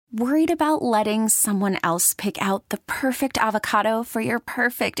Worried about letting someone else pick out the perfect avocado for your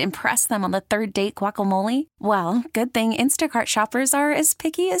perfect impress them on the third date guacamole? Well, good thing Instacart shoppers are as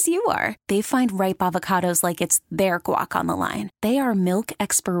picky as you are. They find ripe avocados like it's their guac on the line. They are milk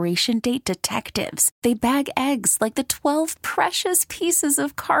expiration date detectives. They bag eggs like the 12 precious pieces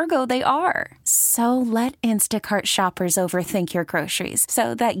of cargo they are. So let Instacart shoppers overthink your groceries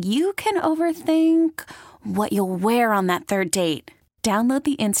so that you can overthink what you'll wear on that third date. Download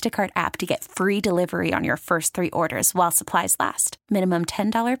the Instacart app to get free delivery on your first 3 orders while supplies last. Minimum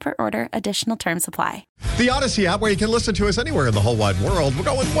 $10 per order. Additional terms apply. The Odyssey app, where you can listen to us anywhere in the whole wide world. We're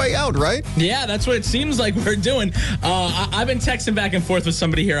going way out, right? Yeah, that's what it seems like we're doing. I've been texting back and forth with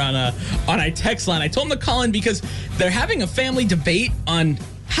somebody here on a text line. I told them to call in because they're having a family debate on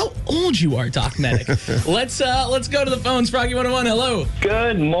how old you are, Doc Medic. Let's go to the phones. Froggy 101, hello.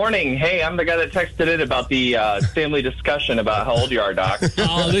 Good morning. Hey, I'm the guy that texted in about the family discussion about how old you are, Doc.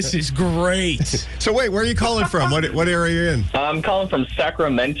 Oh, this is great. So wait, where are you calling from? What area are you in? I'm calling from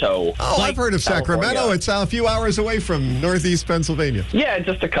Sacramento. Oh, I've heard of Sacramento. California. It's a few hours away from northeast Pennsylvania. Yeah,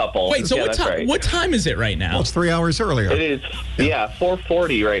 just a couple. Wait, so yeah, what time is it right now? Well, it's 3 hours earlier. It is,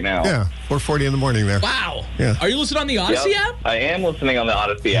 4:40 right now. Yeah, 4:40 in the morning there. Wow. Yeah. Are you listening on the Odyssey app? I am listening on the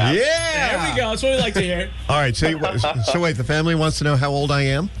Odyssey app. Yeah. There we go. That's what we like to hear. All right, so wait, the family wants to know how old I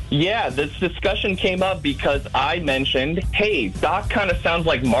am? Yeah, this discussion came up because I mentioned, hey, Doc kind of sounds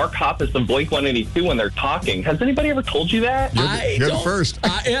like Mark Hoppus of Blink-182 when they're talking. Has anybody ever told you that? You're the first. All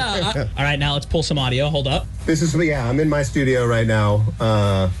right, now let's pull some audio. Hold up. I'm in my studio right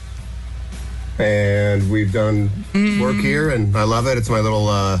now. And we've done work here, and I love it. It's my little,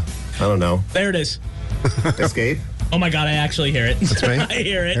 I don't know. There it is. Escape. Oh, my God, I actually hear it. That's me. I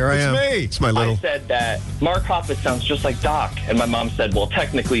hear it. Here I am. Me. It's my little... I said that Mark Hoppus sounds just like Doc. And my mom said, well,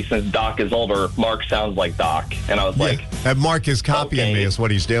 technically, since Doc is older, Mark sounds like Doc. And I was like... And Mark is copying me is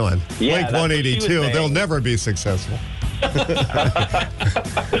what he's doing. Yeah, Blink 182, they'll never be successful.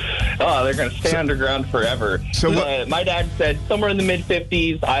 Oh, they're going to stay underground forever. So my dad said somewhere in the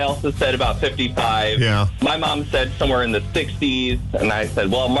mid-50s. I also said about 55. Yeah. My mom said somewhere in the 60s. And I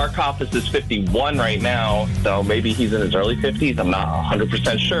said, well, Mark Hoppus is 51 right now, so maybe he's in his early 50s. I'm not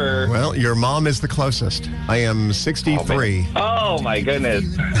 100% sure. Well, your mom is the closest. I am 63. Oh, my goodness.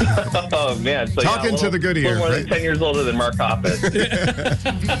 Oh, man. So, Talking to the good ear, more right? than 10 years older than Mark Hoppus.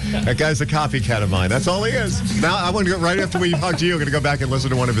 That guy's a copycat of mine. That's all he is. Now, I want to go right after we talk to you. I'm going to go back and listen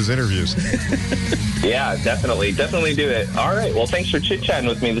to one of his interviews. Yeah, definitely do it. All right. Well, thanks for chit-chatting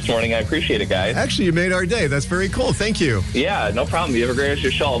with me this morning. I appreciate it, guys. Actually, you made our day. That's very cool. Thank you. Yeah, no problem. You have a great rest of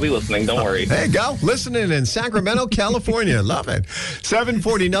your show. I'll be listening. Don't worry. There you go. Listening in Sacramento, California. Love it.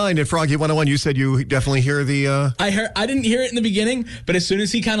 7:49 at Froggy 101. You said you definitely hear the... I didn't hear it in the beginning, but as soon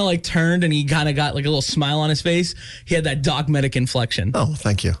as he kind of like turned and he kind of got like a little smile on his face, he had that Doc Medic inflection. Oh,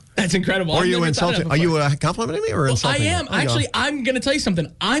 thank you. That's incredible. Or are you insulting? Are you complimenting me or insulting me? I am. me? Actually, I'm going to tell you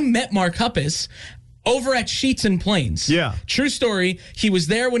something. I met Mark Hoppus over at Sheets and Plains. Yeah. True story. He was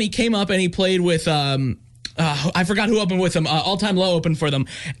there when he came up and he played with, I forgot who opened with him. All Time Low opened for them.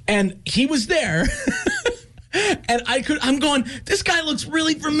 And he was there. And I'm going, this guy looks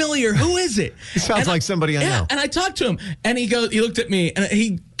really familiar. Who is it? He sounds like somebody I know. And I talked to him and he looked at me and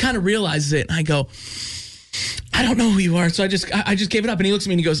he kind of realizes it. And I go, I don't know who you are. So I just gave it up. And he looks at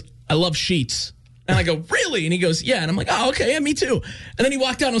me and he goes, I love Sheets. And I go, really? And he goes, yeah. And I'm like, oh, okay, yeah, me too. And then he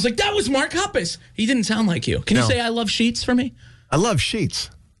walked out and I was like, that was Mark Hoppus. He didn't sound like you. Can you say I love Sheets for me? I love Sheets.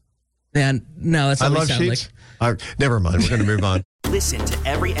 And no, that's not what he sounds like. Never mind. We're going to move on. Listen to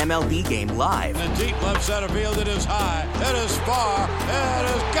every MLB game live. In the deep left center field, it is high, it is far, it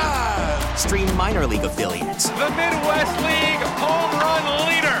is gone. Stream minor league affiliates. The Midwest League home run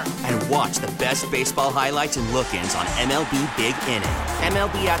leader. And watch the best baseball highlights and look-ins on MLB Big Inning.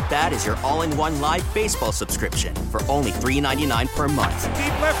 MLB At Bat is your all-in-one live baseball subscription for only $3.99 per month.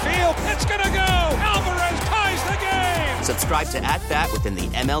 Deep left field, it's gonna go. Alvarez ties the game. Subscribe to At Bat within the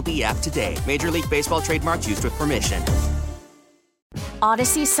MLB app today. Major League Baseball trademarks used with permission.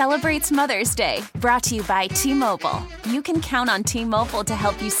 Odyssey celebrates Mother's Day, brought to you by T-Mobile. You can count on T-Mobile to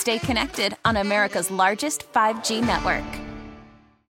help you stay connected on America's largest 5G network.